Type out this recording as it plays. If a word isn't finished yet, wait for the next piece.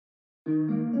Found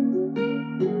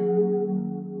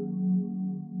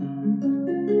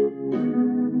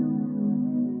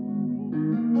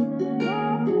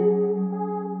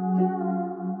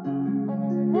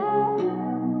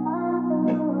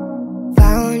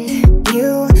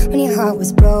you when your heart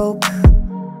was broke.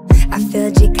 I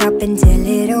filled your cup until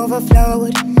it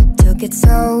overflowed. Took it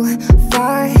so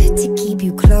far to keep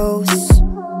you close.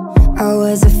 I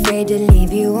was afraid to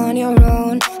leave you on your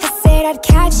own. I said I'd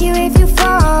catch you if you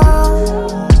fall,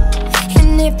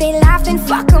 and if they laugh then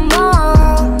fuck them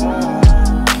all.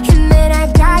 And then I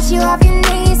got you off your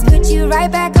knees, put you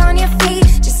right back on your feet,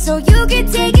 just so you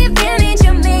could take advantage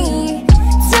of me.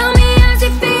 Tell me how's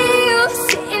it feel,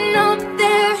 sitting over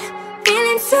there,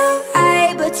 feeling so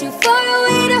high, but too far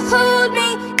away to hold me.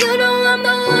 You know I'm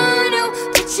the one who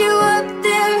put you up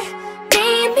there,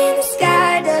 name in the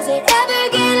sky. Does it ever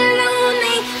get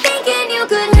lonely, thinking you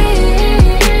could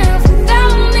live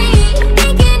without me,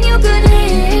 thinking you could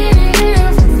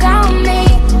live without me?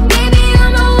 Baby,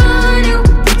 I'm the one who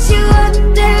put you up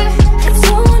there. I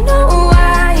don't know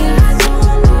why,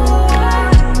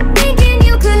 thinking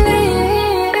you could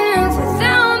live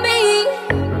without me,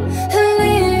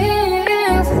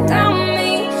 live without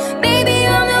me. Baby,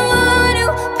 I'm the one who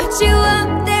put you up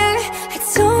there. I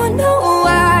don't know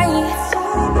why.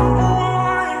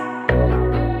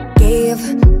 Gave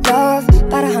love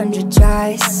about 100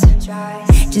 tries,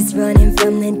 just running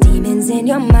from the demons in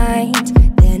your mind.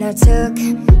 Then I took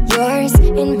yours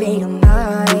and made them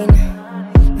mine.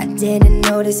 I didn't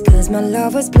notice cause my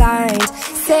love was blind.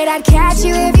 Said I'd catch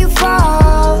you if you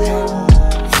fall,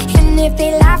 and if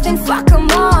they laugh then fuck them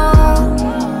all.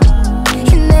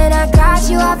 And then I got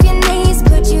you off your knees,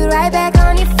 put you right back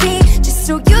on your feet, just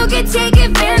so you could take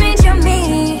advantage of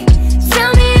me.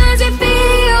 Tell me how's it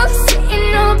feel,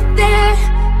 sitting up there,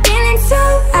 feeling so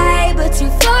high, but too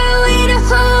far away to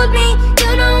hold me.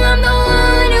 You know I'm the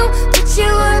one who put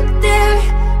you up there,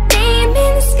 name in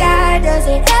the sky. Does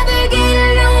it ever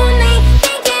get lonely,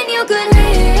 thinking you could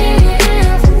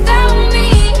live without me,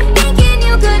 thinking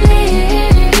you could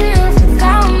live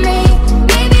without me?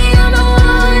 Baby, I'm the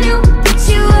one who put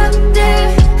you up there.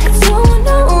 I don't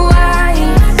know why,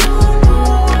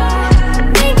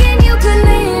 thinking you could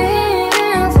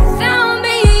live without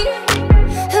me,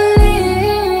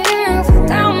 live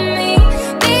without me.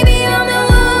 Baby, I'm the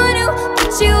one who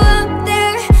put you up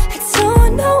there. I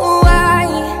don't know why.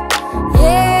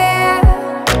 Yeah,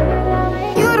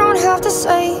 you don't have to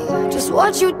say just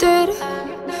what you did,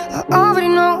 I already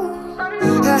know.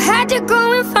 I had to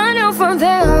go and find out from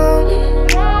them.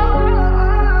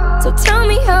 So tell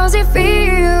me how's it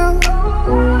feel,